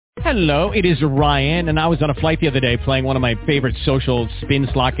Hello, it is Ryan, and I was on a flight the other day playing one of my favorite social spin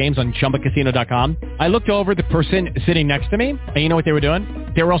slot games on ChumbaCasino.com. I looked over at the person sitting next to me, and you know what they were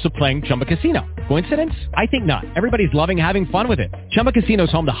doing? They were also playing Chumba Casino. Coincidence? I think not. Everybody's loving having fun with it. Chumba Casino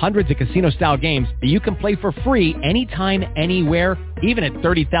is home to hundreds of casino-style games that you can play for free anytime, anywhere, even at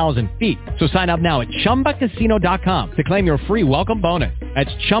 30,000 feet. So sign up now at ChumbaCasino.com to claim your free welcome bonus.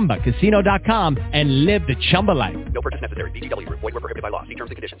 That's ChumbaCasino.com and live the Chumba life. No purchase necessary. VGW. Void where prohibited by law. See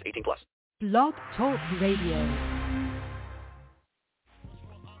terms and conditions. 18+. Blog Talk Radio.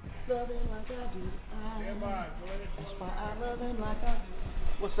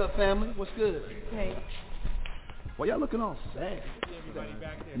 What's up, family? What's good? Hey. Well, y'all looking all sad.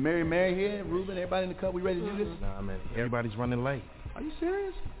 Mary here, Ruben, everybody in the cut. We ready to do this? Nah, man. Everybody's running late. Are you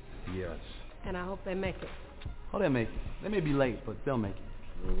serious? Yes. And I hope they make it. Oh, they'll make it. They may be late, but they'll make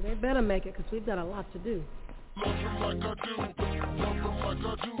it. They better make it, because we've got a lot to do. Love him like I do, love him like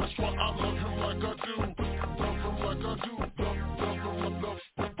I do, that's why I love him like I do, love him like I do, love him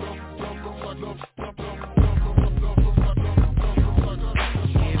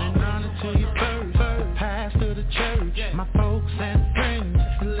Giving honor to your first, pastor to church, my folks and friends,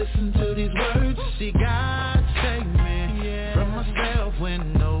 listen to these words, see God save me from myself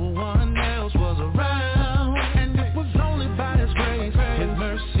when no one else was around, and it was only by His grace, His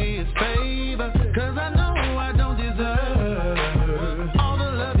mercy, His favor, 'cause I know I don't deserve all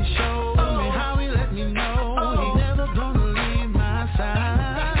the love He showed me, how He let me know He never gonna leave my side.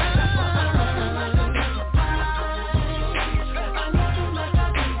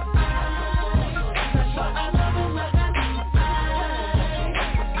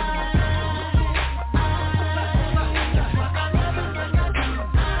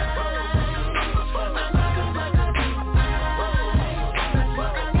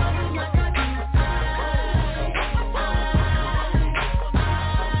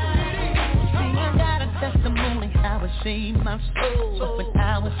 Saved my soul when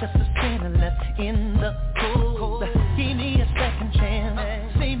I was just a sinner left in the cold. Give me a second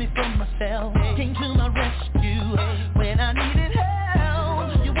chance, save me from myself. Came to my rescue when I needed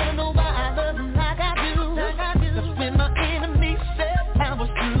help. You wanna know why I love Him like I do? 'Cause when my enemy said I was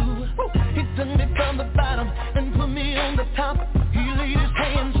through, He took me from the bottom and put me on the top. He laid His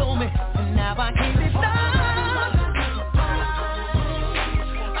hands on me, and now I can't be stopped.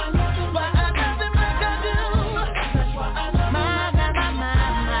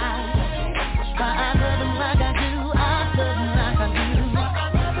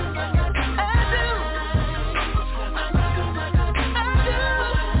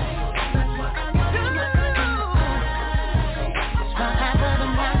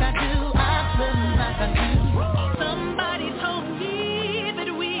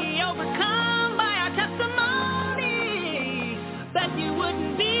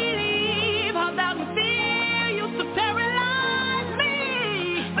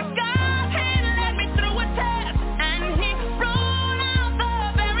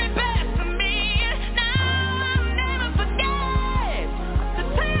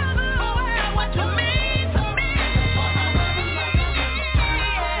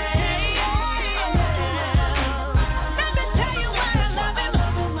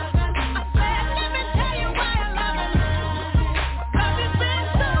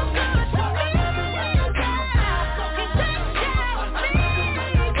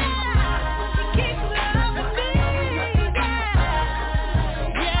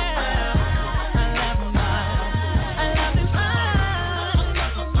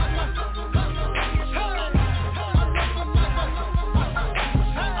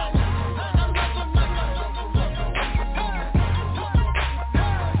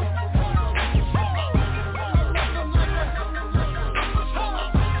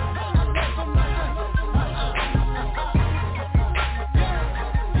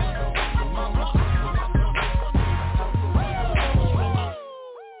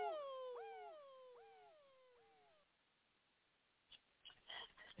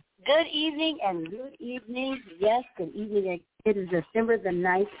 Good evening and good evening. Yes, good evening. It is December the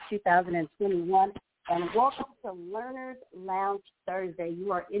 9th, 2021, and welcome to Learners Lounge Thursday.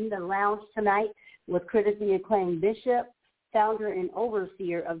 You are in the lounge tonight with critically acclaimed Bishop, founder and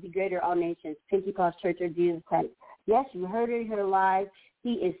overseer of the Greater All Nations Pentecost Church of Jesus Christ. Yes, you heard it here live.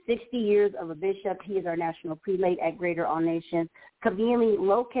 He is 60 years of a bishop. He is our national prelate at Greater All Nations, conveniently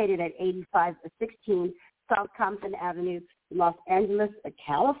located at 8516 South Compton Avenue, Los Angeles,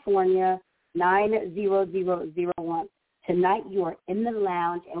 California, 90001. Tonight you are in the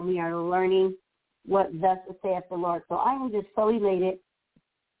lounge and we are learning what thus saith the Lord. So I am just so elated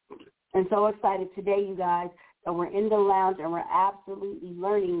and so excited today, you guys, So we're in the lounge, and we're absolutely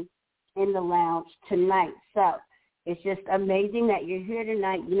learning in the lounge tonight. So it's just amazing that you're here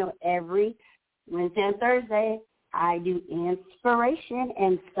tonight. You know, every Wednesday and Thursday, I do inspiration.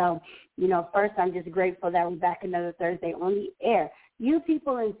 And so, you know, first I'm just grateful that we're back another Thursday on the air. You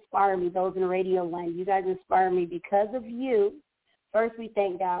people inspire me, those in radio land. You guys inspire me because of you. First, we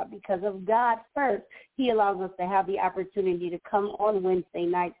thank God. Because of God first, he allows us to have the opportunity to come on Wednesday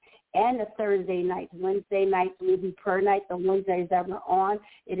nights and the Thursday nights. Wednesday nights will be prayer nights. The Wednesdays that we're on,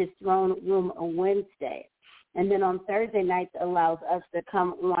 it is Throne Room Wednesday. And then on Thursday nights allows us to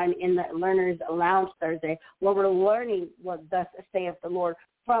come on in the Learners Lounge Thursday, where we're learning what thus saith the Lord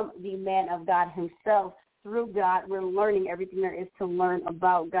from the man of God himself. Through God, we're learning everything there is to learn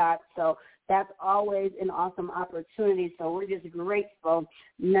about God. So that's always an awesome opportunity. So we're just grateful,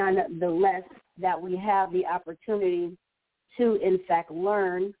 nonetheless, that we have the opportunity to, in fact,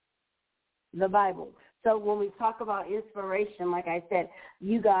 learn the Bible. So when we talk about inspiration, like I said,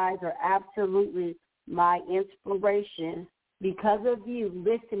 you guys are absolutely my inspiration because of you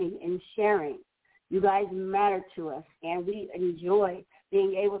listening and sharing. You guys matter to us, and we enjoy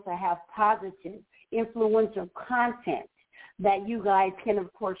being able to have positive, influential content that you guys can,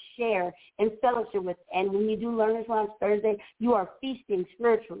 of course, share and fellowship with. And when you do Learners Lounge Thursday, you are feasting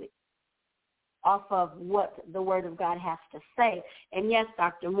spiritually off of what the Word of God has to say. And yes,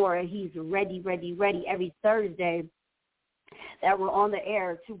 Dr. Moore, he's ready every Thursday that we're on the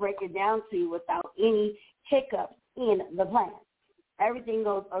air to break it down to you without any hiccups in the plan. Everything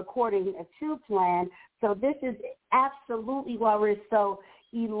goes according to plan. So this is absolutely why we're so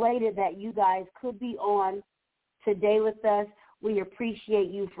elated that you guys could be on today with us. We appreciate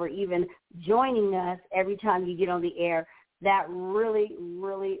you for even joining us every time you get on the air. That really,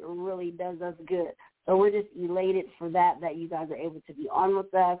 really, really does us good. So we're just elated for that you guys are able to be on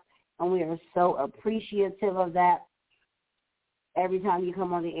with us, and we are so appreciative of that every time you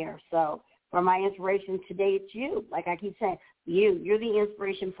come on the air. So for my inspiration today, it's you. Like I keep saying, you're the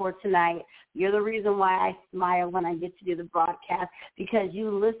inspiration for tonight. You're the reason why I smile when I get to do the broadcast, because you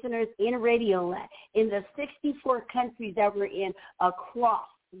listeners in Radio Land, in the 64 countries that we're in across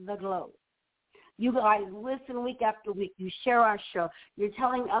the globe, you guys listen week after week. You share our show. You're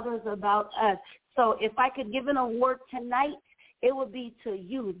telling others about us. So if I could give an award tonight, it would be to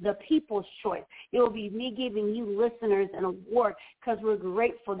you, the people's choice. It will be me giving you listeners an award because we're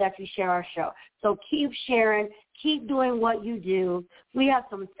grateful that you share our show. So keep sharing. Keep doing what you do. We have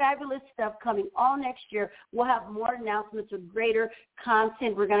some fabulous stuff coming all next year. We'll have more announcements with greater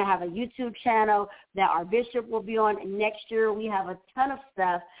content. We're going to have a YouTube channel that our bishop will be on next year. We have a ton of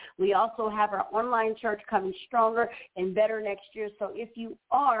stuff. We also have our online church coming stronger and better next year. So if you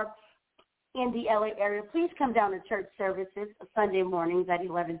are in the LA area, please come down to church services Sunday mornings at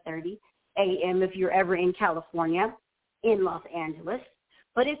 11:30 a.m. if you're ever in California, in Los Angeles.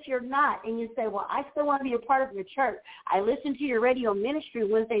 But if you're not and you say, well, I still want to be a part of your church, I listen to your radio ministry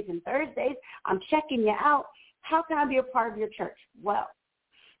Wednesdays and Thursdays, I'm checking you out, how can I be a part of your church? Well,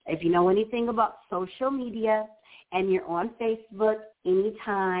 if you know anything about social media and you're on Facebook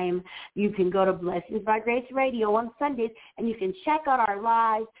anytime, you can go to Blessings by Grace Radio on Sundays and you can check out our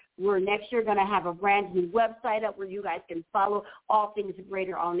lives. We're next year going to have a brand new website up where you guys can follow All Things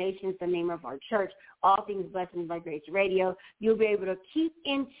Greater All Nations, the name of our church, All Things Blessings by Grace Radio. You'll be able to keep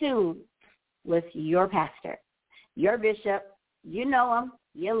in tune with your pastor, your bishop. You know him.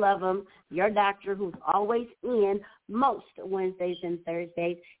 You love him. Your doctor, who's always in most Wednesdays and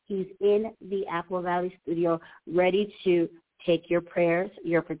Thursdays. He's in the Apple Valley studio ready to take your prayers,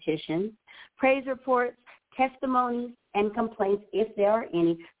 your petitions, praise reports, testimonies, and complaints, if there are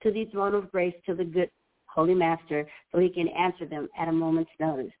any, to the throne of grace, to the good Holy Master, so he can answer them at a moment's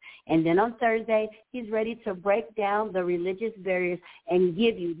notice. And then on Thursday, he's ready to break down the religious barriers and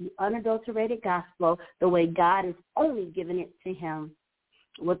give you the unadulterated gospel the way God has only given it to him,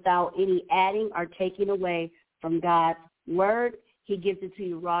 without any adding or taking away from God's word. He gives it to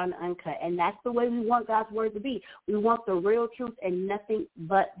you raw and uncut. And that's the way we want God's word to be. We want the real truth and nothing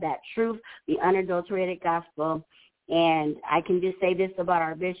but that truth, the unadulterated gospel. And I can just say this about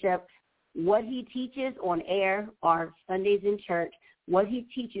our bishop. What he teaches on air or Sundays in church, what he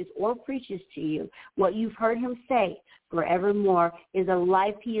teaches or preaches to you, what you've heard him say forevermore, is a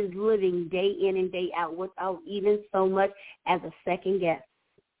life he is living day in and day out without even so much as a second guess.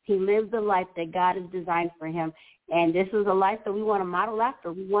 He lives the life that God has designed for him. And this is a life that we want to model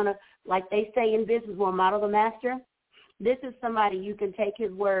after. We want to, like they say in business, we'll model the master. This is somebody you can take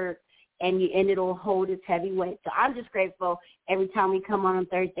his word and it'll hold its heavy weight. So I'm just grateful every time we come on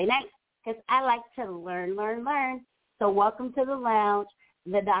Thursday night because I like to learn. So welcome to the lounge.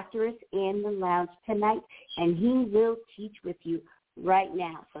 The doctor is in the lounge tonight, and he will teach with you right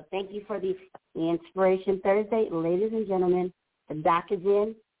now. So thank you for the Inspiration Thursday. Ladies and gentlemen, the doc is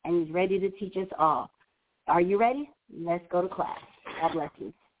in, and he's ready to teach us all. Are you ready? Let's go to class. God bless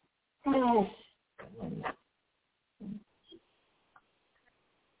you.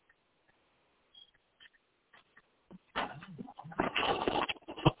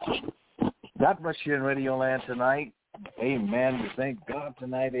 God bless you in Radio Land tonight. Amen. We thank God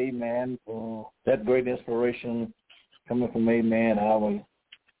tonight, amen, for that great inspiration coming from, amen,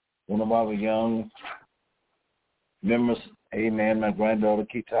 one of our young members, amen, my granddaughter,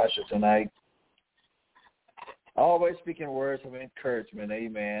 Ketasha, tonight. Always speaking words of encouragement,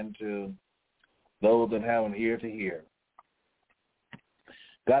 amen, to those that have an ear to hear.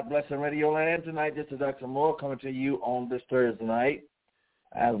 God bless in Radio Land tonight. This is Dr. Moore coming to you on this Thursday night.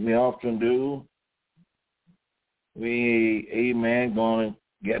 As we often do, we, amen, going to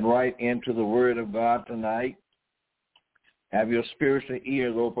get right into the Word of God tonight. Have your spiritual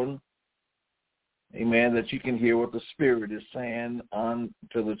ears open, amen, that you can hear what the Spirit is saying unto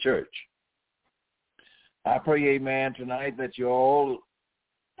the church. I pray, amen, tonight that you all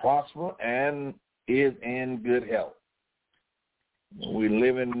prosper and is in good health. We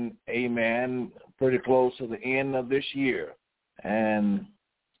live in, amen, pretty close to the end of this year. And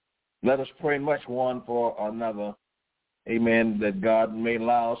let us pray much one for another, amen, that God may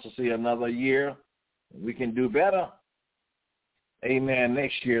allow us to see another year. We can do better, amen,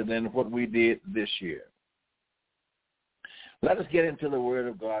 next year than what we did this year. Let us get into the Word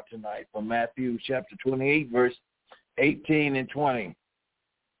of God tonight from Matthew chapter 28, verse 18 and 20.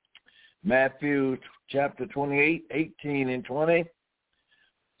 Matthew chapter 28, 18 and 20.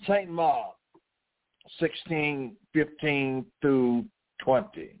 St. Mark 16, 15 through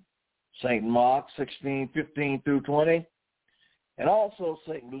 20. St. Mark 16, 15 through 20. And also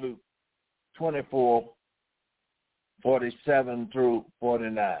St. Luke 24, 47 through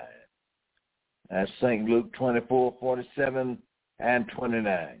 49. That's St. Luke 24, 47 and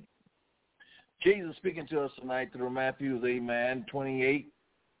 29. Jesus speaking to us tonight through Matthew's, amen, 28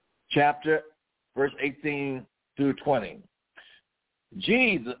 chapter, verse 18 through 20.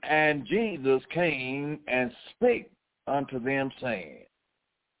 Jesus came and spake unto them, saying,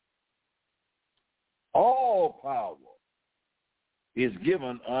 all power is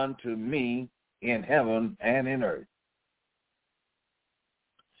given unto me in heaven and in earth.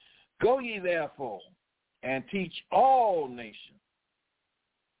 Go ye therefore and teach all nations,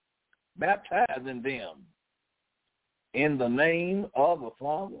 baptizing them in the name of the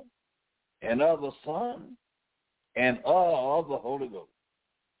Father and of the Son and of the Holy Ghost,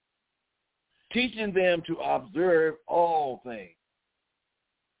 teaching them to observe all things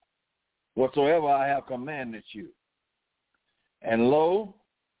whatsoever I have commanded you. And lo,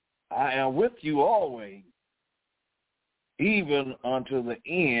 I am with you always, even unto the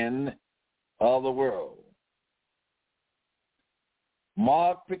end of the world.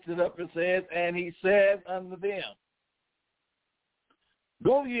 Mark picks it up and says, and he said unto them,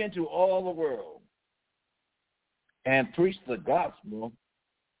 go ye into all the world and preach the gospel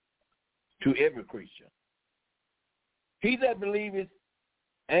to every creature. He that believeth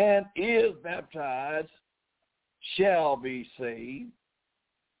and is baptized shall be saved,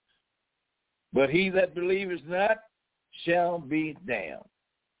 but he that believeth not shall be damned.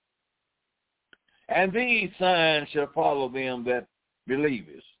 And these signs shall follow them that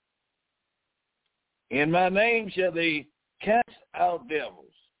believeth. In my name shall they cast out devils.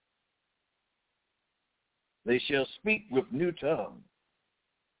 They shall speak with new tongues.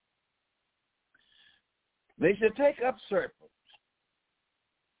 They shall take up serpents.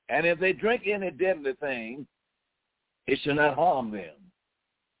 And if they drink any deadly thing, it shall not harm them.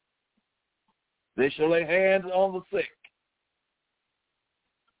 They shall lay hands on the sick,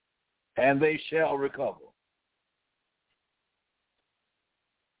 and they shall recover.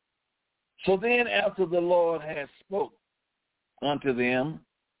 So then after the Lord had spoke unto them,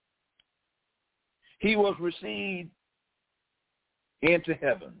 he was received into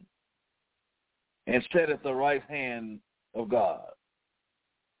heaven and sat at the right hand of God.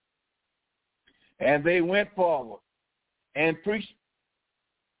 And they went forward and preached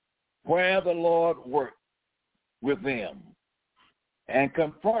where the Lord worked with them, and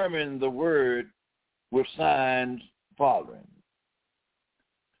confirming the word with signs following.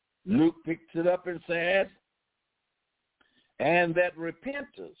 Luke picks it up and says, and that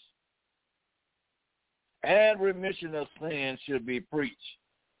repentance and remission of sins should be preached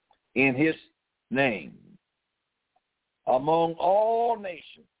in his name among all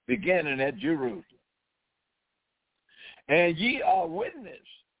nations, beginning at Jerusalem. And ye are witness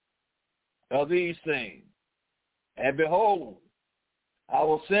of these things. And behold, I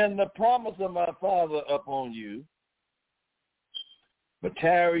will send the promise of my Father upon you, but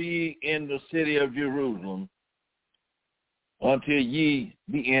tarry ye in the city of Jerusalem until ye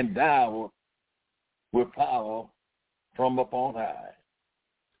be endowed with power from upon high.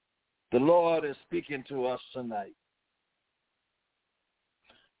 The Lord is speaking to us tonight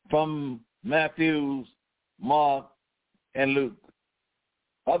from Matthew, Mark, and Luke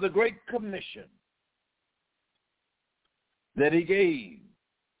of the Great Commission that he gave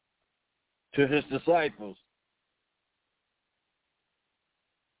to his disciples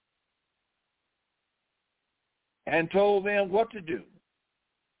and told them what to do.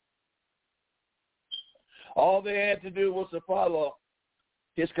 All they had to do was to follow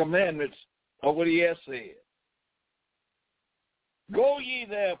his commandments of what he has said. Go ye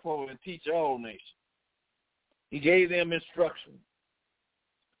therefore and teach all nations. He gave them instruction,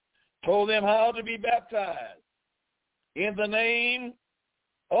 told them how to be baptized in the name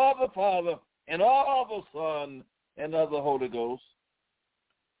of the Father and of the Son and of the Holy Ghost,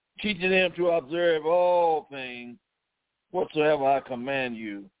 teaching them to observe all things whatsoever I command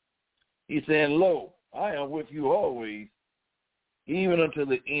you. He said, lo, I am with you always, even unto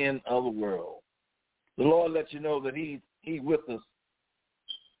the end of the world. The Lord lets you know that He's with us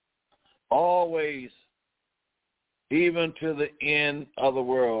always, even to the end of the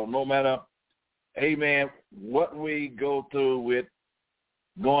world. No matter, amen, what we go through with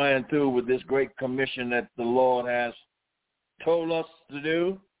this great commission that the Lord has told us to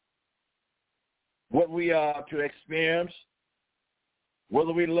do, what we are to experience,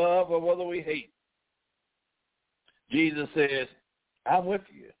 whether we love or whether we hate. Jesus says, I'm with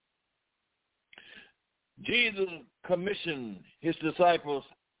you. Jesus commissioned his disciples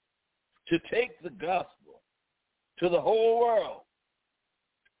to take the gospel to the whole world.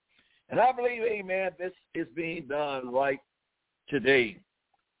 And I believe, amen, this is being done right today,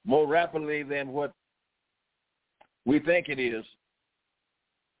 more rapidly than what we think it is,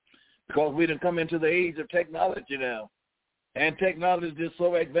 because we done come into the age of technology now, and technology is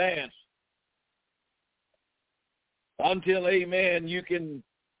so advanced. Until, amen, you can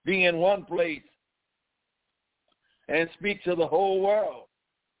be in one place and speak to the whole world.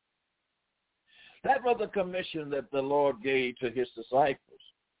 That was the commission that the Lord gave to his disciples.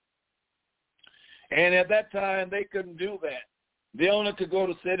 And at that time, they couldn't do that. They only could go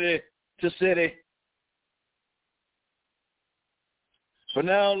to city to city. But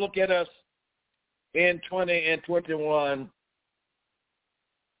now look at us in 20 and 21.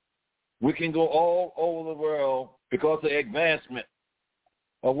 We can go all over the world because of the advancement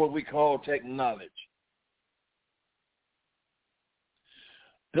of what we call technology.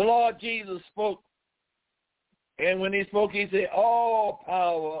 The Lord Jesus spoke, and when he spoke, he said, all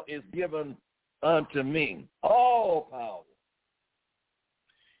power is given unto me. All power.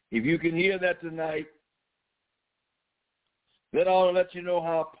 If you can hear that tonight, that ought to let you know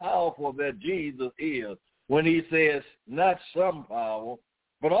how powerful that Jesus is when he says not some power,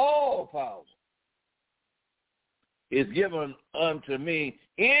 but all power is given unto me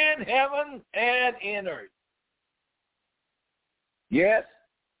in heaven and in earth. Yes,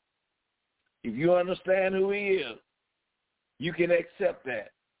 if you understand who he is, you can accept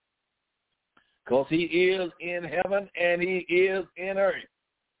that. Because he is in heaven and he is in earth.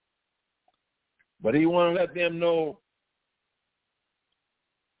 But he want to let them know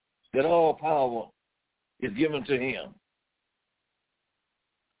that all power is given to him.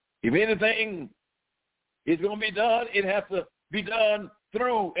 If anything is going to be done, it has to be done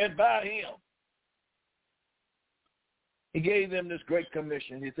through and by him. He gave them this great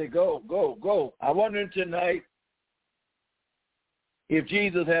commission. He said, go, go, go. I wonder tonight if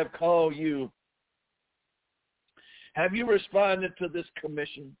Jesus have called you, have you responded to this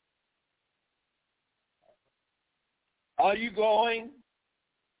commission? Are you going?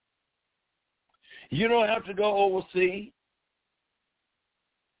 You don't have to go overseas.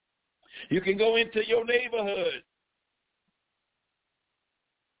 You can go into your neighborhood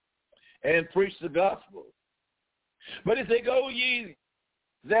and preach the gospel. But he said, go ye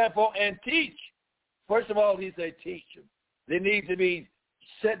therefore and teach. First of all, he said teach them. They need to be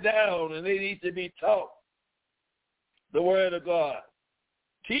set down and they need to be taught the word of God.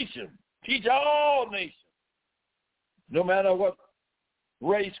 Teach them. Teach all nations. No matter what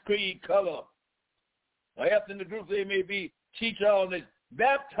race, creed, color, or ethnic group they may be, teach all nations.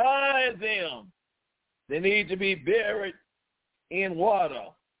 Baptize them. They need to be buried in water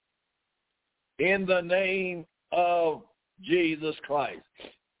in the name of Jesus Christ.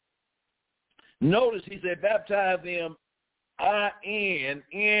 Notice he said, baptize them I-N,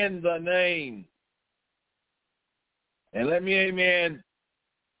 in the name. And let me, amen,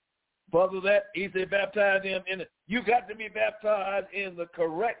 further that, he said baptize them in it. You got to be baptized in the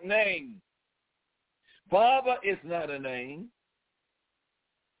correct name. Father is not a name.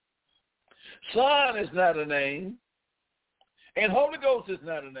 Son is not a name. And Holy Ghost is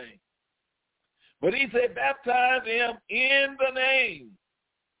not a name. But he said baptize them in the name.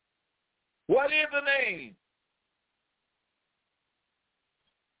 What is the name?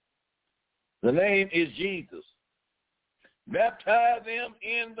 The name is Jesus. Baptize them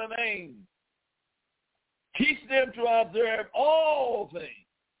in the name. Teach them to observe all things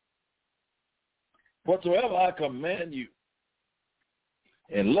whatsoever I command you.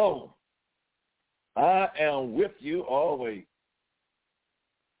 And lo, I am with you always.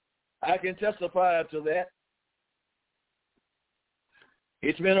 I can testify to that.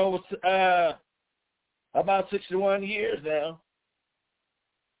 It's been over about 61 years now.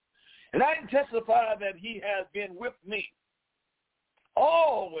 And I can testify that he has been with me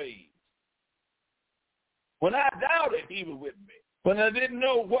always. When I doubted, he was with me. When I didn't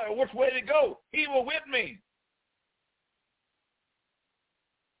know which way to go, he was with me.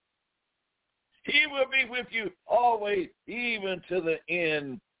 He will be with you always, even to the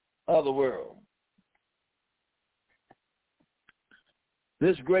end of the world.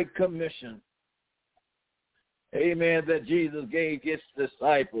 This great commission, amen, that Jesus gave his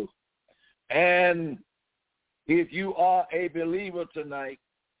disciples. And if you are a believer tonight,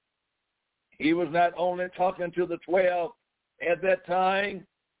 he was not only talking to the 12 at that time,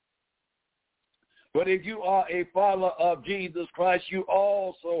 but if you are a follower of Jesus Christ, you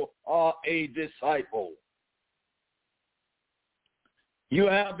also are a disciple. You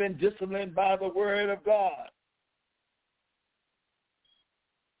have been disciplined by the word of God.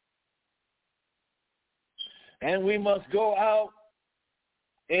 And we must go out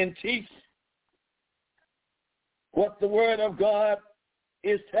and teach what the word of God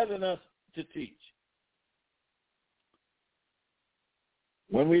is telling us to teach.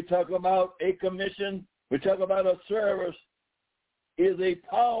 When we talk about a commission, we talk about a service, is a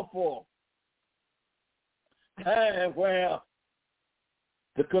powerful time where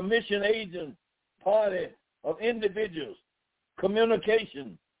the commission agent party of individuals,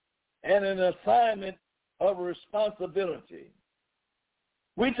 communication, and an assignment of responsibility.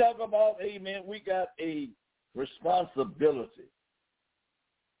 We talk about, amen, we got a responsibility.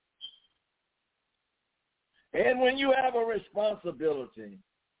 And when you have a responsibility,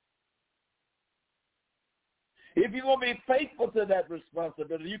 if you're going to be faithful to that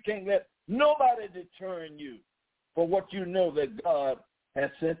responsibility, you can't let nobody deter you from what you know that God has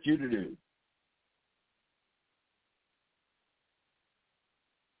sent you to do.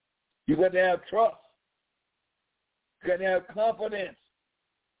 You got to have trust. You got to have confidence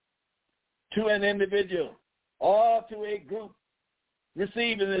to an individual or to a group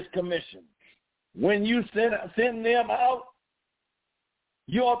receiving this commission. When you send them out,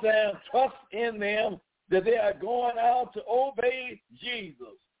 you ought to have trust in them that they are going out to obey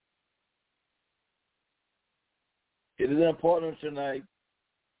Jesus. It is important tonight,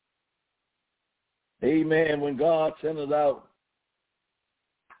 amen, when God sends us out,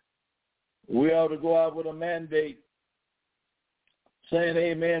 we ought to go out with a mandate saying,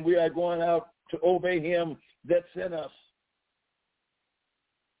 amen, we are going out to obey him that sent us.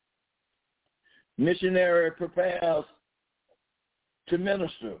 Missionary prepares to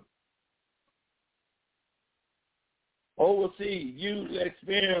minister, oversee, use,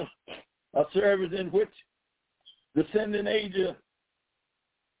 experience a service in which the sending agent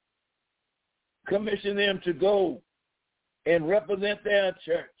commission them to go and represent their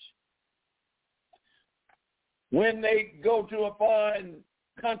church. When they go to a foreign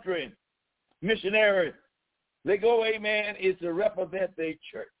country, missionary, they go, amen, is to represent their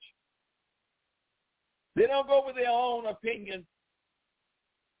church. They don't go with their own opinion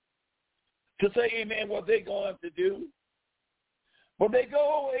to say, amen, what they're going to do. But they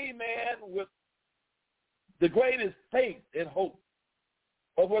go, amen, with the greatest faith and hope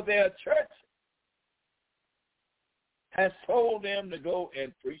of what their church has told them to go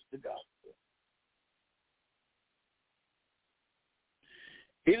and preach the gospel.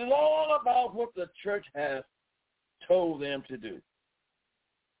 It is all about what the church has told them to do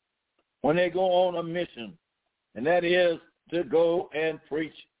when they go on a mission, and that is to go and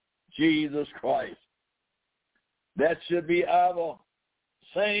preach Jesus Christ. That should be our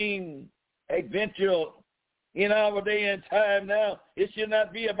same adventure in our day and time now. It should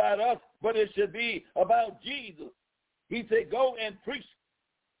not be about us, but it should be about Jesus. He said, go and preach.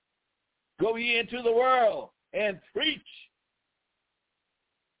 Go ye into the world and preach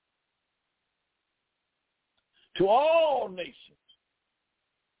to all nations.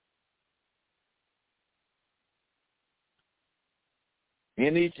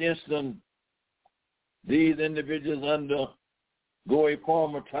 In each instant, these individuals undergo a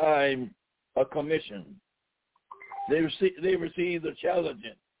form of time, a commission. They receive the challenge,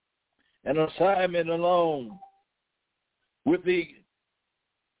 an assignment alone with the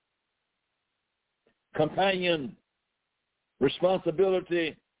companion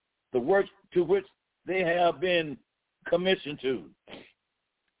responsibility, the work to which they have been commissioned to.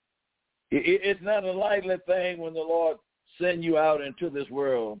 It's not a lightly thing when the Lord sends you out into this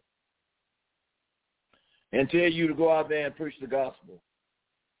world and tell you to go out there and preach the gospel.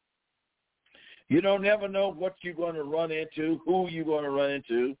 You don't never know what you're going to run into, who you're going to run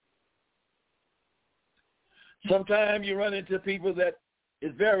into. Sometimes you run into people that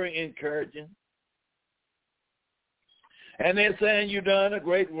is very encouraging. And they're saying you've done a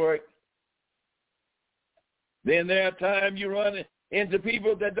great work. Then there are times you run into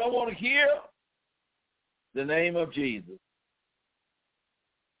people that don't want to hear the name of Jesus.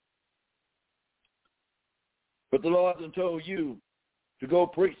 But the Lord has told you to go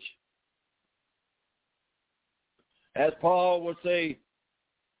preach. As Paul would say,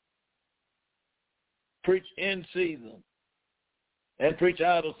 preach in season and preach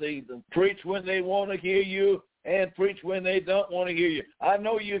out of season. Preach when they want to hear you and preach when they don't want to hear you. I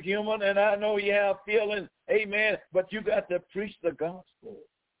know you're human and I know you have feelings, amen, but you got to preach the gospel.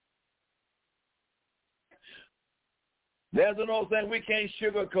 There's an old saying, we can't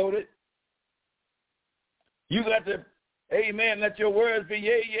sugarcoat it. You got to, amen, let your words be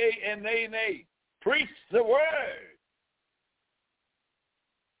yea, yea, and nay, nay. Preach the word.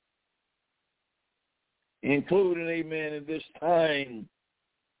 Including, amen, in this time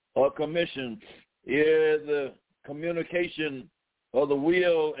of commission is the communication of the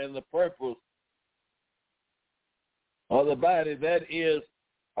will and the purpose of the body that is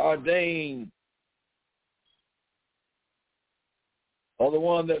ordained of the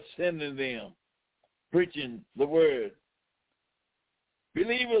one that's sending them, preaching the word.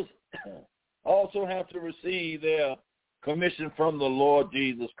 Believers also have to receive their commission from the Lord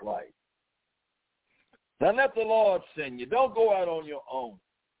Jesus Christ. Now let the Lord send you. Don't go out on your own.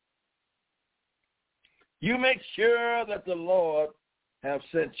 You make sure that the Lord have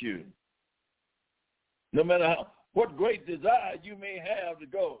sent you. No matter what great desire you may have to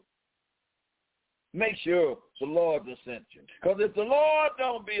go, make sure the Lord has sent you. Because if the Lord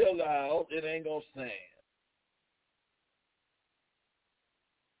don't be allowed, it ain't going to stand.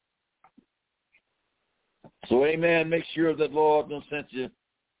 So, amen, make sure that Lord has sent you.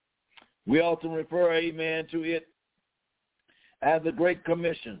 We often refer, amen, to it as the Great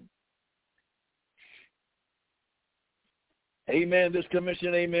Commission. Amen, this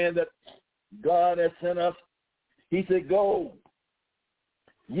commission, amen, that God has sent us. He said, go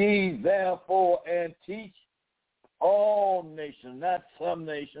ye therefore and teach all nations, not some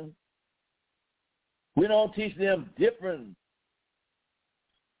nations. We don't teach them different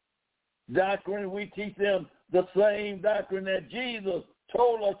doctrine. We teach them the same doctrine that Jesus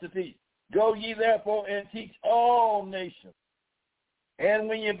told us to teach. Go ye therefore and teach all nations. And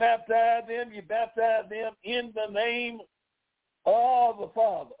when you baptize them in the name of the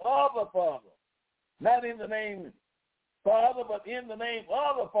Father, not in the name Father, but in the name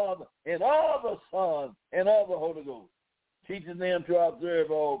of the Father and of the Son and of the Holy Ghost, teaching them to observe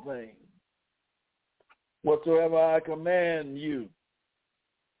all things whatsoever I command you.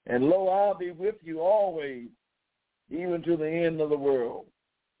 And lo, I'll be with you always, even to the end of the world.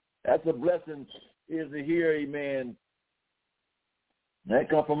 That's a blessing, is to hear, amen. That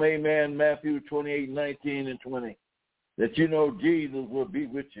comes from, amen, Matthew 28:19 and 20. That you know Jesus will be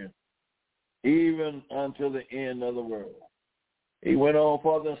with you, even until the end of the world. He went on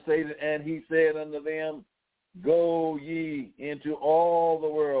further and stated, and he said unto them, go ye into all the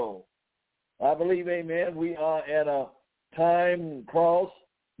world. I believe, amen, we are at a time cross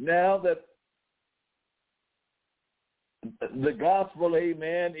now that the gospel,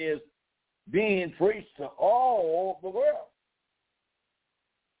 amen, is being preached to all the world.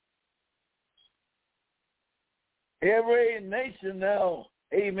 Every nation now,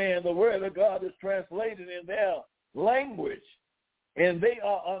 amen, the word of God is translated in their language, and they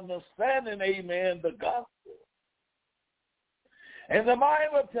are understanding, amen, the gospel. And the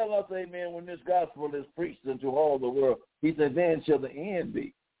Bible tells us, amen, when this gospel is preached into all the world, he said, then shall the end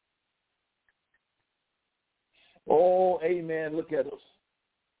be. Oh, amen, look at us.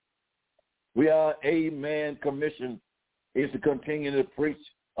 We are, amen, commissioned is to continue to preach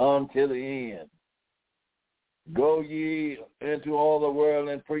until the end. Go ye into all the world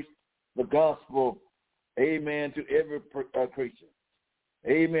and preach the gospel amen, to every creature.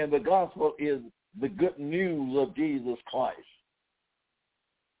 Amen. The gospel is the good news of Jesus Christ.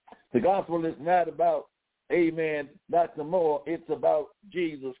 The gospel is not about, amen, Dr. Moore. It's about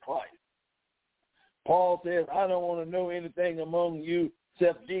Jesus Christ. Paul says, I don't want to know anything among you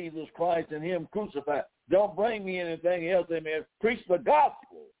except Jesus Christ and him crucified. Don't bring me anything else, amen. Preach the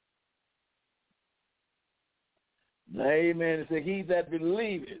gospel. Amen. It says, he that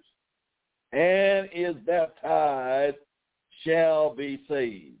believeth and is baptized shall be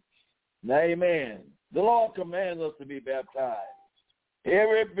saved. Amen. The Lord commands us to be baptized.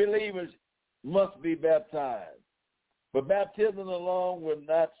 Every believer must be baptized. But baptism alone will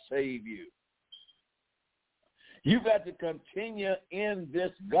not save you. You've got to continue in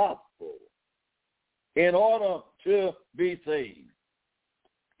this gospel in order to be saved.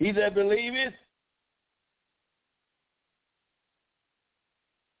 He that believeth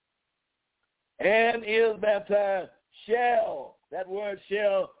and is baptized shall, that word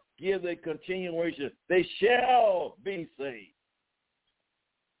shall gives a continuation. They shall be saved.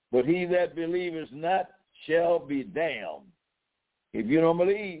 But he that believeth not shall be damned. If you don't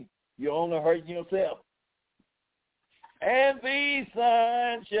believe, you're only hurting yourself. And these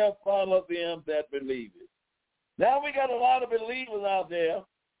signs shall follow them that believe it. Now we got a lot of believers out there.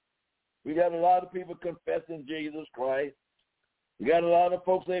 We got a lot of people confessing Jesus Christ. We got a lot of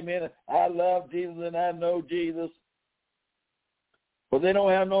folks saying, man, I love Jesus and I know Jesus. But they don't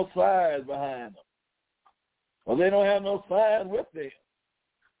have no signs behind them. Or they don't have no signs with them.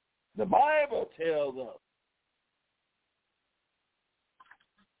 The Bible tells us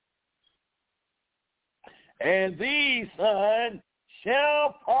and these signs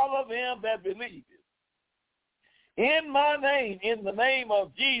shall follow them that believe it. In my name, in the name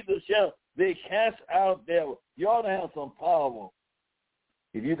of Jesus, shall they cast out devils. You ought to have some power.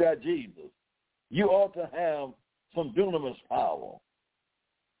 If you got Jesus, you ought to have some dunamis power.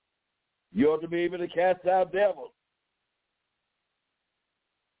 You ought to be able to cast out devils.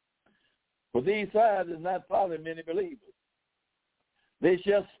 For these signs is not following many believers. They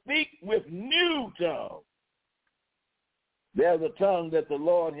shall speak with new tongues. There's a tongue that the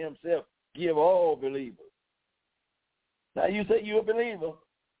Lord himself give all believers. Now you say you're a believer.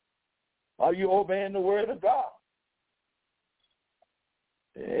 Are you obeying the word of God?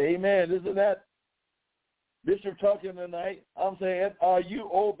 Amen. Isn't that Bishop talking tonight? I'm saying, are you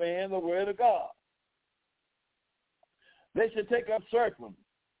obeying the word of God? They should take up serpents,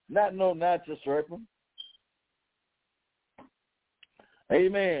 not no natural serpent.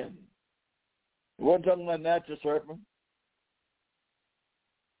 Amen. We weren't talking about natural serpent.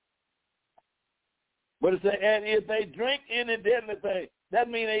 But it says, and if they drink any deadly thing, that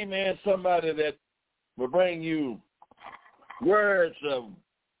means, amen, somebody that will bring you words of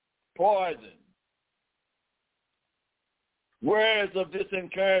poison, words of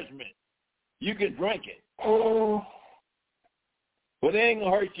disencouragement. You can drink it. But it ain't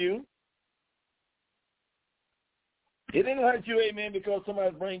going to hurt you. It ain't going to hurt you, amen, because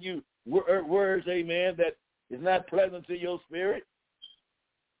somebody bring you words, amen, that is not pleasant to your spirit.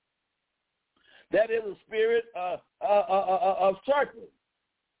 That is a spirit of serpent.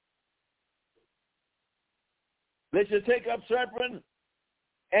 They should take up serpent,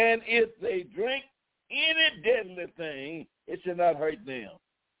 and if they drink any deadly thing, it should not hurt them.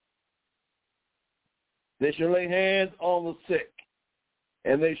 They shall lay hands on the sick,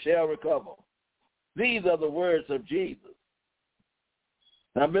 and they shall recover. These are the words of Jesus.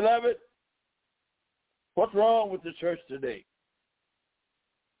 Now, beloved, what's wrong with the church today?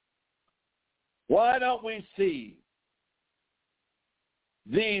 Why don't we see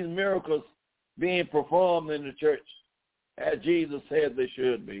these miracles being performed in the church as Jesus said they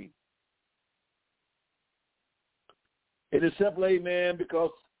should be? It is simply, amen,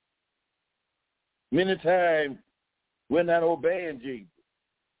 because many times we're not obeying Jesus.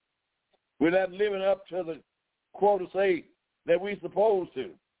 We're not living up to the quota say that we're supposed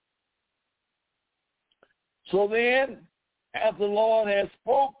to. So then, as the Lord has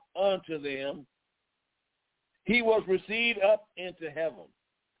spoke unto them, he was received up into heaven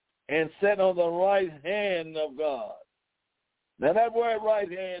and sat on the right hand of God. Now that word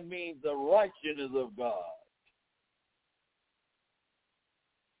right hand means the righteousness of God.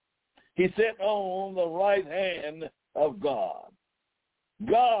 He sat on the right hand of God.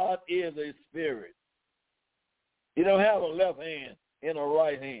 God is a spirit. He don't have a left hand and a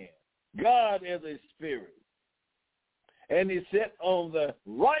right hand. God is a spirit. And he sat on the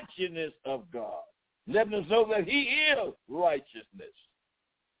righteousness of God, letting us know that he is righteousness.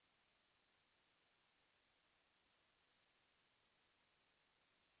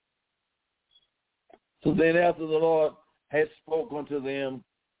 So then after the Lord had spoken unto them,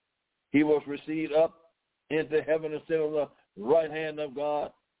 he was received up into heaven and sat on the right hand of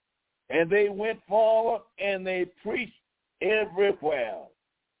God. And they went forward and they preached everywhere,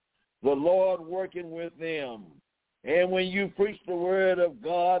 the Lord working with them. And when you preach the word of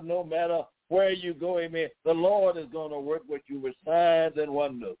God, no matter where you go, amen, the Lord is going to work with you with signs and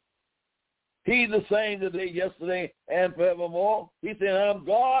wonders. He's the same today, yesterday, and forevermore. He said, I'm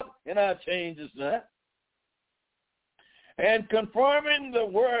God, and I change this not. And confirming the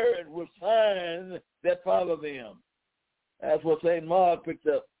word with signs that follow them. That's what St. Mark picked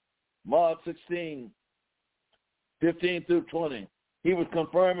up. Mark 16, 15 through 20. He was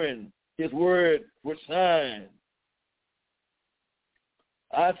confirming his word with signs.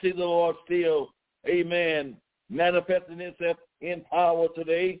 I see the Lord still, amen, manifesting himself in power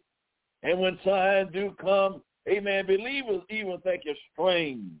today. And when signs do come, amen, believers even think it's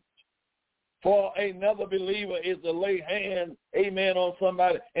strange. For another believer is to lay hands, amen, on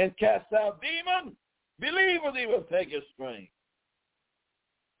somebody and cast out demons. Believers even think it's strange.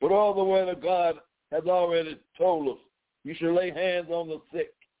 But all the word of God has already told us, you should lay hands on the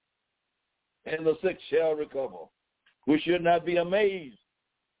sick, and the sick shall recover. We should not be amazed,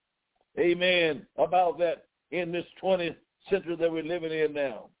 amen, about that in this 20th century that we're living in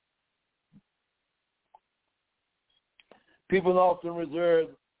now. People often reserve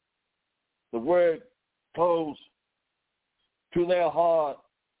the word close to their heart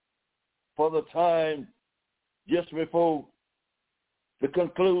for the time just before the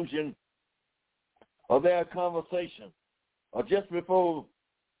conclusion of their conversation or just before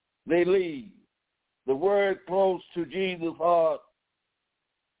they leave. The word close to Jesus' heart,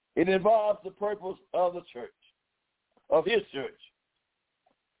 it involves the purpose of the church, of his church.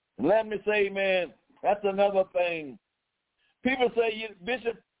 And let me say, man, that's another thing. People say,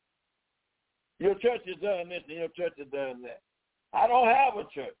 Bishop, your church has done this and your church has done that. I don't have a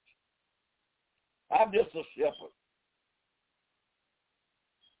church. I'm just a shepherd.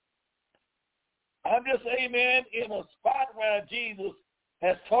 I'm just, amen, in a spot where Jesus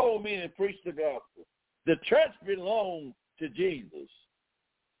has told me to preach the gospel. The church belongs to Jesus.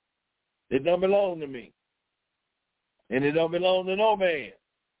 It don't belong to me. And it don't belong to no man.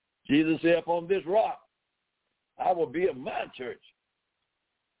 Jesus said, upon this rock, I will build my church.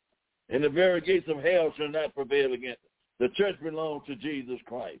 And the very gates of hell shall not prevail against it. The church belongs to Jesus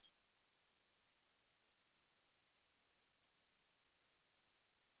Christ.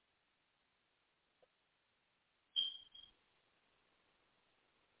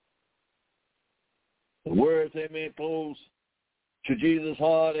 The words, amen, close to Jesus'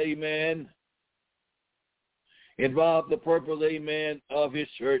 heart, amen, involve the purpose, amen, of his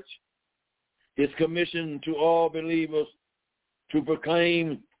church. His commission to all believers to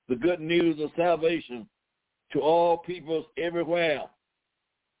proclaim the good news of salvation to all peoples everywhere.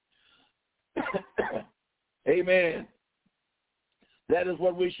 Amen. That is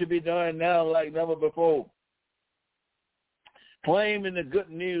what we should be doing now like never before. Claiming the good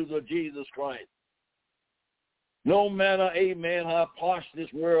news of Jesus Christ. No matter, amen, how posh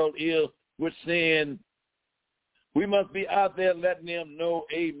this world is with sin, we must be out there letting them know,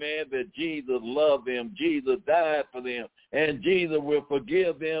 amen, that Jesus loved them, Jesus died for them, and Jesus will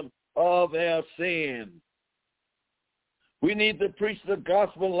forgive them of their sins. We need to preach the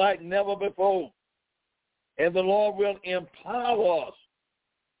gospel like never before, and the Lord will empower us.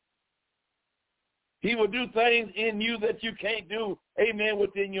 He will do things in you that you can't do, amen,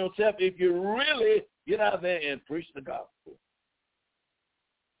 within yourself if you really get out there and preach the gospel.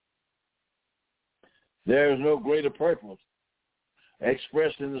 There is no greater purpose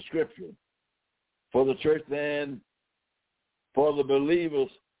expressed in the scripture for the church than for the believers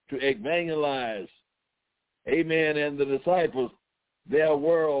to evangelize, amen, and the disciples, their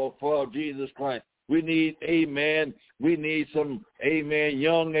world for Jesus Christ. We need, amen, we need some, amen,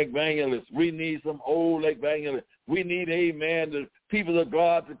 young evangelists. We need some old evangelists. We need, amen, the people of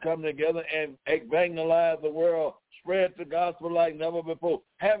God to come together and evangelize the world, spread the gospel like never before,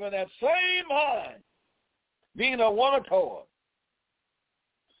 having that same mind, being a one accord.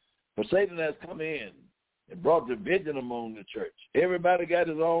 But Satan has come in and brought division among the church. Everybody got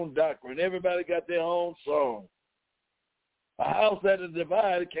his own doctrine. Everybody got their own song. A house that is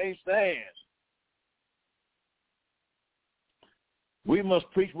divided can't stand. We must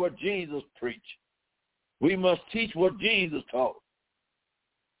preach what Jesus preached. We must teach what Jesus taught.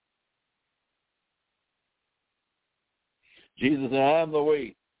 Jesus said, I am the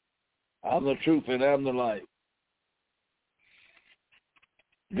way, I'm the truth, and I'm the life.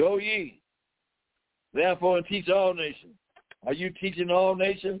 Go ye, therefore, and teach all nations. Are you teaching all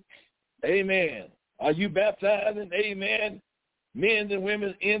nations? Amen. Are you baptizing, amen, men and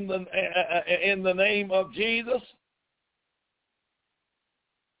women in the name of Jesus?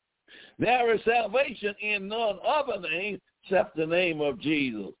 There is salvation in none other name except the name of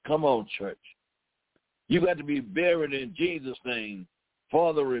Jesus. Come on, church. You got to be buried in Jesus' name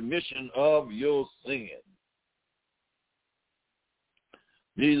for the remission of your sin.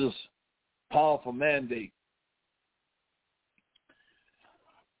 Jesus' powerful mandate.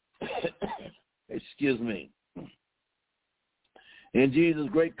 Excuse me. In Jesus'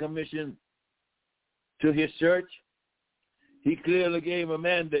 great commission to his church, he clearly gave a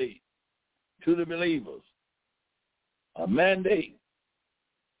mandate to the believers. A mandate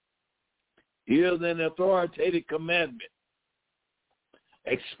is an authoritative commandment.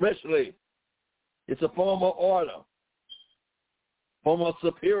 Especially, it's a form of order from a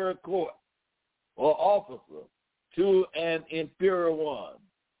superior court or officer to an inferior one.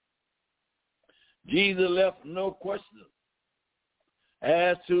 Jesus left no question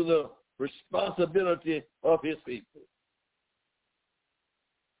as to the responsibility of his people.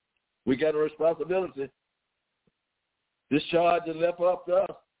 We got a responsibility. This charge is left up to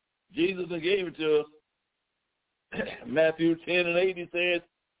us. Jesus gave it to us. Matthew 10:8, he says,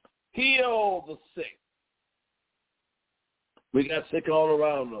 heal the sick. We got sick all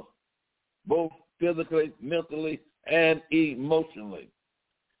around us, both physically, mentally, and emotionally.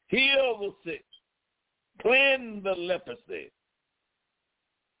 Heal the sick. Cleanse the leprosy.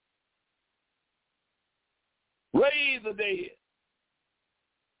 Raise the dead.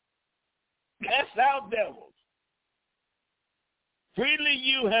 Cast out devils. Freely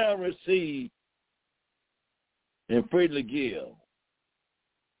you have received, and freely give.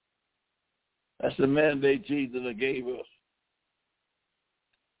 That's the mandate Jesus gave us.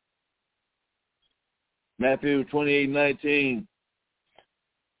 Matthew 28:19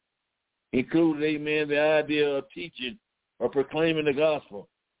 included, amen, the idea of teaching or proclaiming the gospel.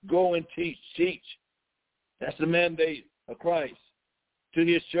 Go and teach. That's the mandate of Christ to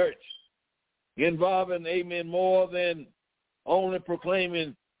his church, involving, amen, more than only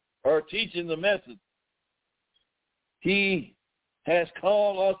proclaiming or teaching the message. He has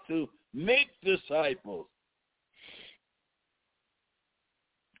called us to make disciples.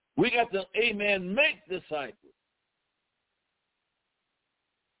 We got to, amen, make disciples.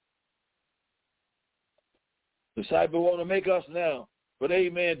 Disciples want to make us now, but,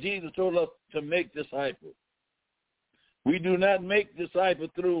 amen, Jesus told us to make disciples. We do not make disciples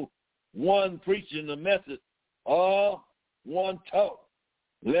through one preaching the message or one talk.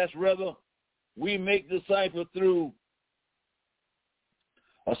 Less rather, we make disciples through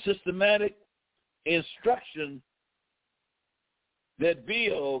a systematic instruction that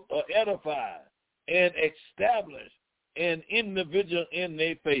builds or edifies and establishes an individual in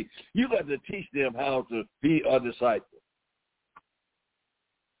their faith. You got to teach them how to be a disciple.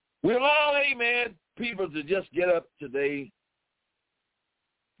 We allow, amen, people to just get up today,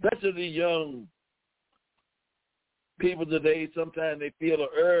 especially young people today. Sometimes they feel an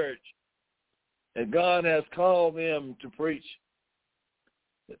urge, and God has called them to preach.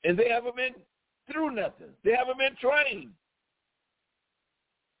 And they haven't been through nothing. They haven't been trained.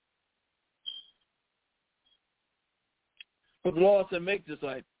 But the Lord said, make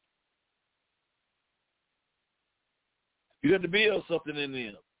disciples. You got to build something in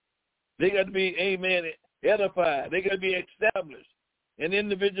them. They got to be, amen, edified. They got to be established. An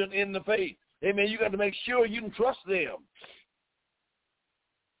individual in the faith. Amen. You got to make sure you can trust them.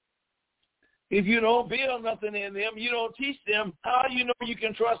 If you don't build nothing in them, you don't teach them, how do you know you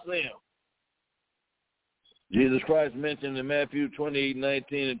can trust them? Jesus Christ mentioned in Matthew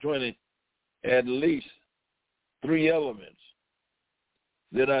 28:19 and 20 at least 3 elements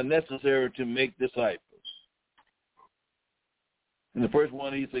that are necessary to make disciples. And the first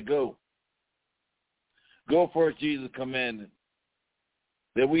one, he said, go. Go first, Jesus commanded,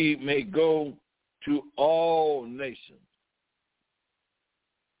 that we may go to all nations.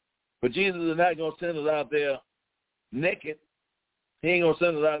 But Jesus is not going to send us out there naked. He ain't going to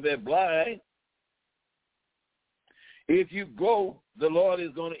send us out there blind. If you go, the Lord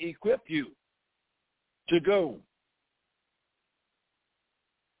is going to equip you to go.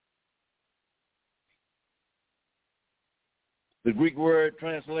 The Greek word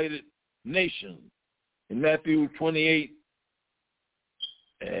translated nation in Matthew 28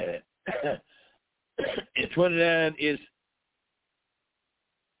 and 29 is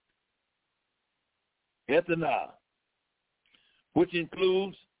ethna, which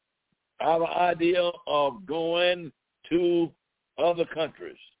includes our idea of going to other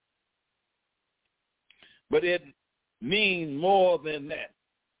countries. But it means more than that.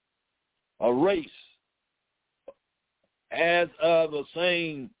 A race, as of the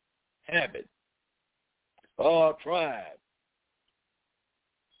same habit or tribe.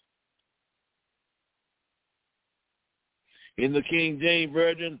 In the King James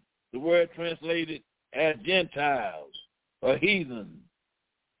Version, the word translated as Gentiles or heathen.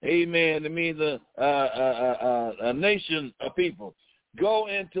 Amen. It means a nation of people. Go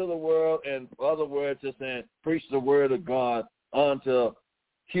into the world, and other words, just saying, preach the word of God unto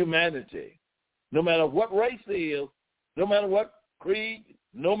humanity. No matter what race they is, no matter what creed,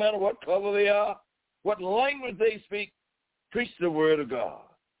 no matter what color they are, what language they speak, preach the word of God.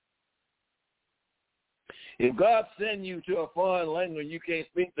 If God sends you to a foreign language, you can't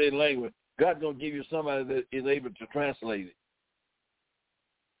speak their language, God's going to give you somebody that is able to translate it.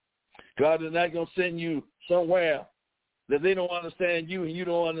 God is not going to send you somewhere that they don't understand you and you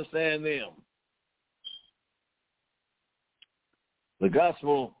don't understand them. The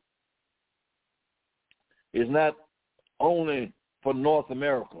gospel is not only for North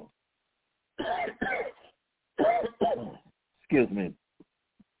America. Excuse me.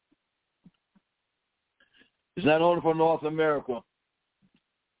 It's not only for North America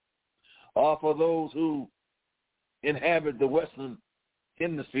or for those who inhabit the Western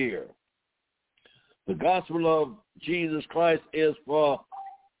Hemisphere. The gospel of Jesus Christ is for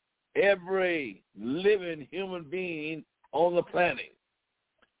every living human being on the planet,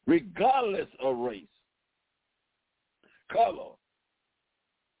 regardless of race, color.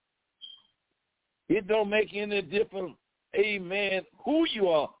 It don't make any difference, amen, who you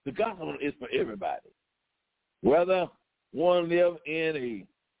are. The gospel is for everybody. Whether one live in a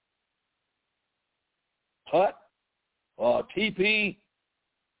hut or a teepee,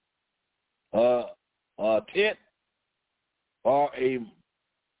 a tent, or a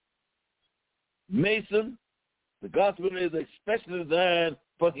mason, the gospel is especially designed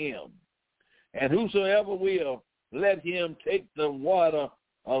for him. And whosoever will, let him take the water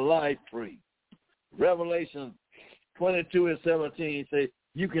of life free. Revelation 22:17 says,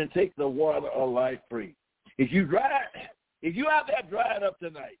 you can take the water of life free. If you out there dried up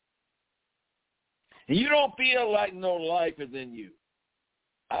tonight, and you don't feel like no life is in you,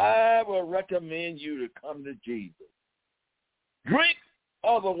 I will recommend you to come to Jesus. Drink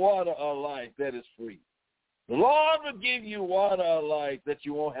of the water of life that is free. The Lord will give you water of life that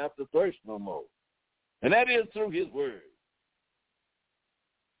you won't have to thirst no more. And that is through his word.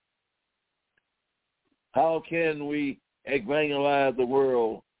 How can we evangelize the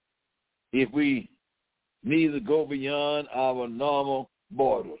world if we neither go beyond our normal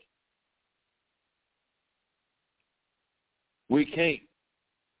borders? We can't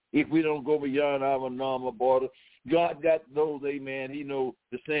if we don't go beyond our normal borders. God got those, amen, he knows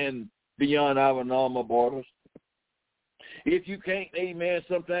to send beyond our normal borders. If you can't, amen,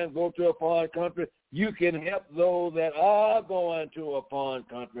 sometimes go to a foreign country, you can help those that are going to a foreign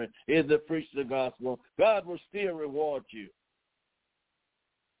country is to preach the gospel. God will still reward you.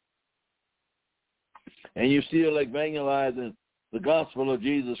 And you're still evangelizing the gospel of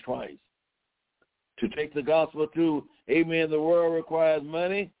Jesus Christ. To take the gospel to, amen, the world requires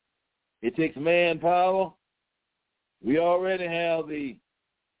money. It takes manpower. We already have the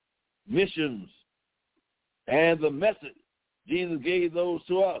missions and the message. Jesus gave those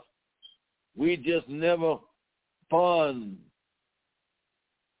to us. We just never fund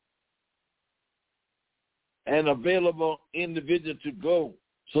an available individual to go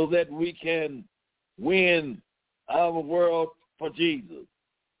so that we can win our world for Jesus.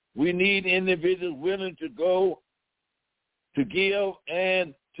 We need individuals willing to go, to give,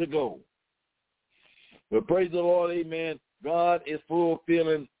 and to go. But praise the Lord, amen. God is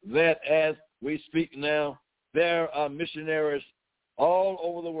fulfilling that as we speak now. There are missionaries all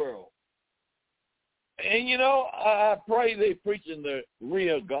over the world. And, you know, I pray they're preaching the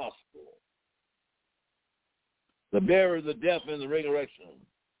real gospel. The burial, the death, and the resurrection.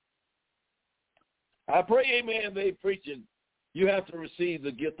 I pray, amen, they're preaching. You have to receive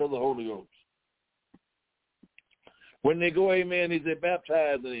the gift of the Holy Ghost. When they go, amen, they're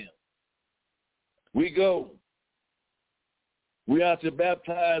baptized in him. We go. We are to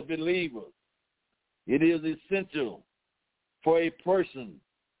baptize believers. It is essential for a person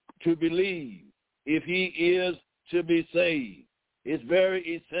to believe if he is to be saved. It's very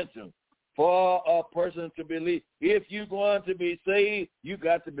essential for a person to believe. If you're going to be saved, you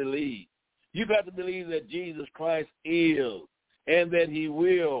got to believe. You got to believe that Jesus Christ is and that he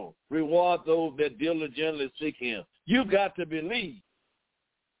will reward those that diligently seek him. You got to believe.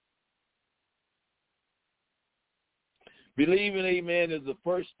 Believing, amen, is the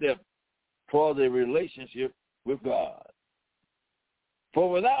first step towards a relationship with God.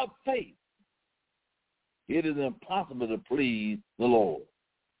 For without faith, it is impossible to please the Lord.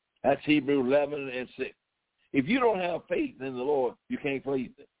 That's Hebrews 11:6. If you don't have faith in the Lord, you can't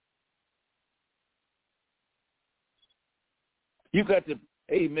please Him. You got to,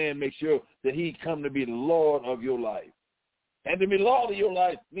 amen, make sure that He come to be the Lord of your life. And to be Lord of your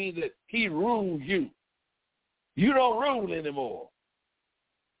life means that He rules you. You don't rule anymore.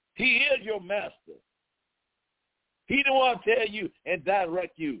 He is your master. He the one to tell you and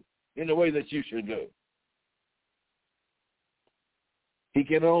direct you in the way that you should go. We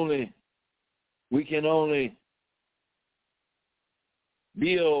can only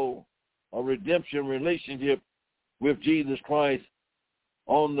build a redemption relationship with Jesus Christ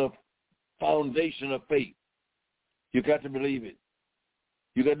on the foundation of faith. You got to believe it.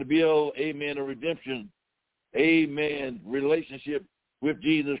 You got to build, amen, a redemption, amen, relationship with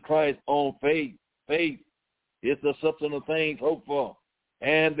Jesus Christ on faith. Faith is the substance of things hoped for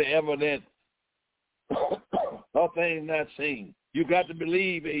and the evidence of things not seen. You got to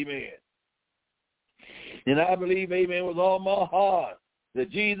believe, amen. And I believe, amen, with all my heart that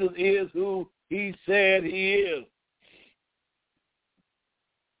Jesus is who He said He is.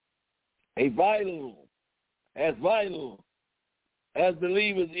 As vital as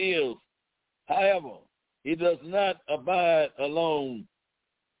believers is, however, He does not abide alone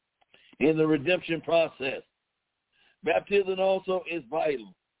in the redemption process. Baptism also is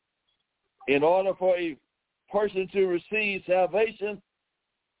vital. In order for a person to receive salvation,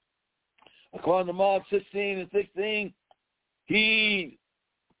 according to Mark 16:16, he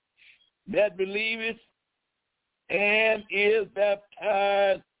that believeth and is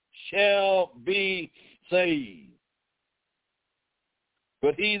baptized shall be saved.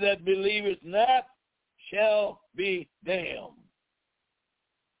 But he that believeth not shall be damned.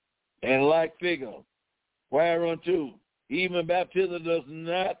 And like figure, whereunto even baptism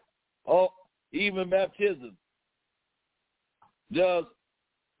does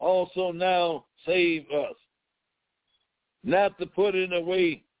also now save us, not to put in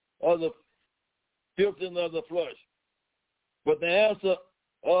away of the filthiness of the flesh, but the answer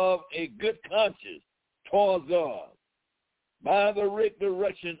of a good conscience towards God by the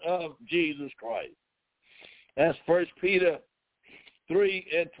resurrection of Jesus Christ. That's 1 Peter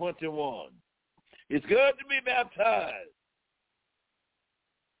 3:21. It's good to be baptized.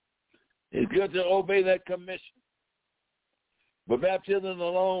 It's good to obey that commission. But baptism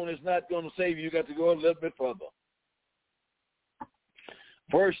alone is not going to save you. You got to go a little bit further.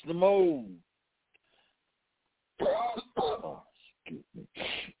 First, the mode.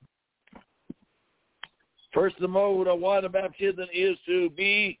 First, the mode of water baptism is to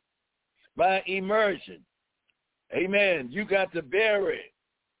be by immersion. Amen. You got to bury,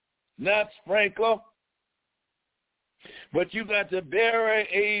 not sprinkle, but you got to bury,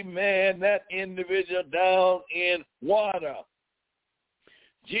 amen, that individual down in water.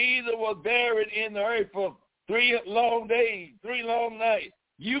 Jesus was buried in the earth for 3 long days, 3 long nights.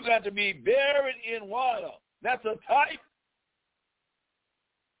 You got to be buried in water. That's a type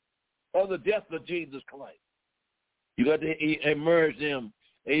of the death of Jesus Christ. You got to immerse them,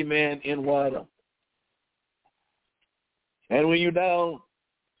 amen, in water. And when you're down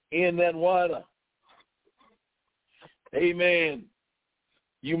in that water, amen,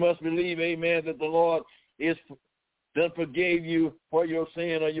 you must believe, amen, that the Lord is done forgave you for your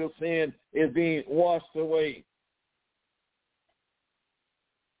sin, or your sin is being washed away.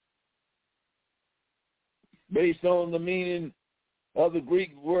 Based on the meaning of the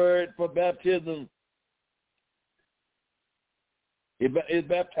Greek word for baptism, is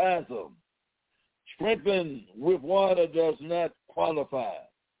baptism. Sprinkling with water does not qualify.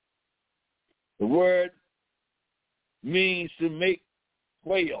 The word means to make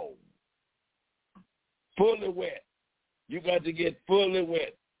whale, fully wet. You got to get fully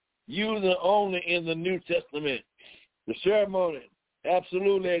wet. Used only in the New Testament. The ceremony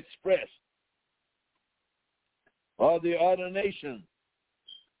absolutely expressed, or the ordination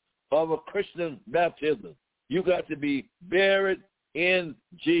of a Christian baptism. You got to be buried in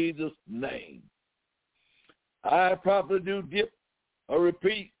Jesus' name. I probably do dip or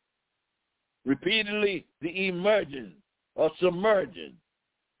repeatedly the immersion or submerging,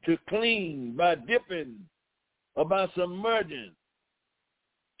 to clean by dipping or by submerging,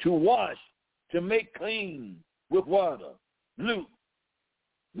 to wash, to make clean with water. Luke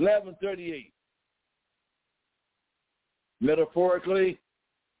 11:38. Metaphorically,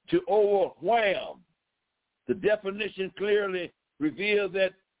 to overwhelm. The definition clearly reveals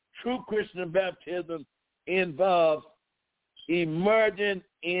that true Christian baptism involves immersion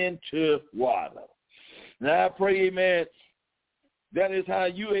into water. Now I pray, amen, that is how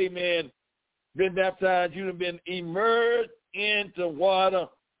you, amen, been baptized, you have been immersed into water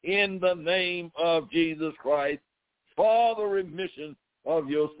in the name of Jesus Christ for the remission of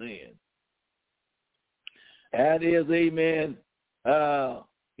your sins. That is, amen,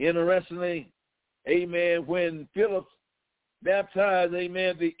 interestingly, amen, when Philip baptized,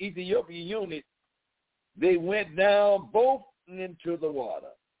 amen, the Ethiopian eunuch, they went down both into the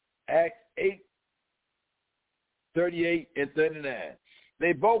water. Acts 8:38 and 39.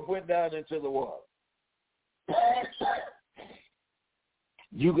 They both went down into the water.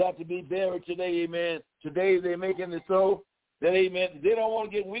 You got to be buried today, amen. Today they're making it so that, amen, we don't want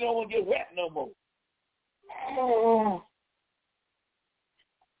to get wet no more.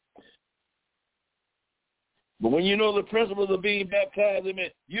 But when you know the principles of being baptized,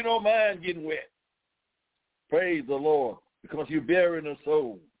 amen, you don't mind getting wet. Praise the Lord, because you're burying a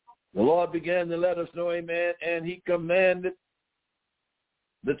soul. The Lord began to let us know, amen, and he commanded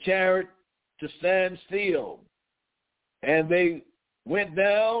the chariot to stand still. And they went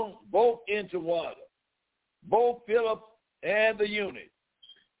down both into water, both Philip and the eunuch.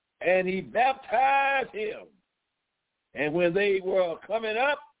 And he baptized him. And when they were coming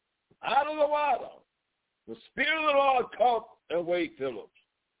up out of the water, the Spirit of the Lord caught away Philip.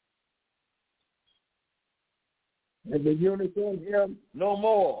 And the eunuch saw him no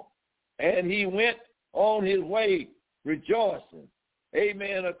more. And he went on his way rejoicing.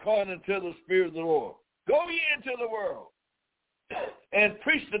 Amen, according to the Spirit of the Lord. Go ye into the world and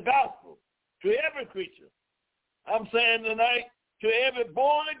preach the gospel to every creature. I'm saying tonight, to every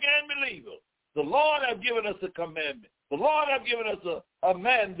born-again believer, the Lord has given us a commandment. The Lord has given us a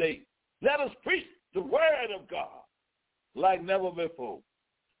mandate. Let us preach the word of God like never before.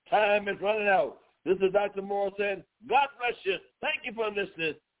 Time is running out. This is Dr. Moore saying, God bless you. Thank you for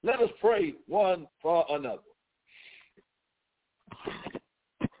listening. Let us pray one for another.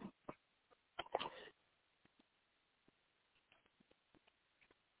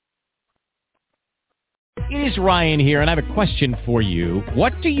 It is Ryan here, and I have a question for you.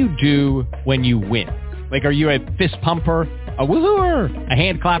 What do you do when you win? Like, are you a fist pumper, a woohooer, a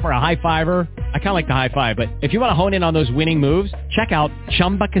hand clapper, a high fiver? I kind of like the high five, but if you want to hone in on those winning moves, check out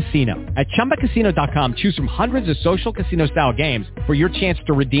Chumba Casino. At ChumbaCasino.com, choose from hundreds of social casino-style games for your chance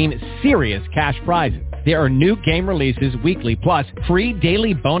to redeem serious cash prizes. There are new game releases weekly, plus free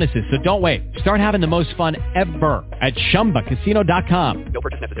daily bonuses, so don't wait. Start having the most fun ever at ChumbaCasino.com. No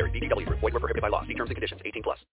purchase necessary. VGW Group. Void where prohibited by law. See terms and conditions. 18+.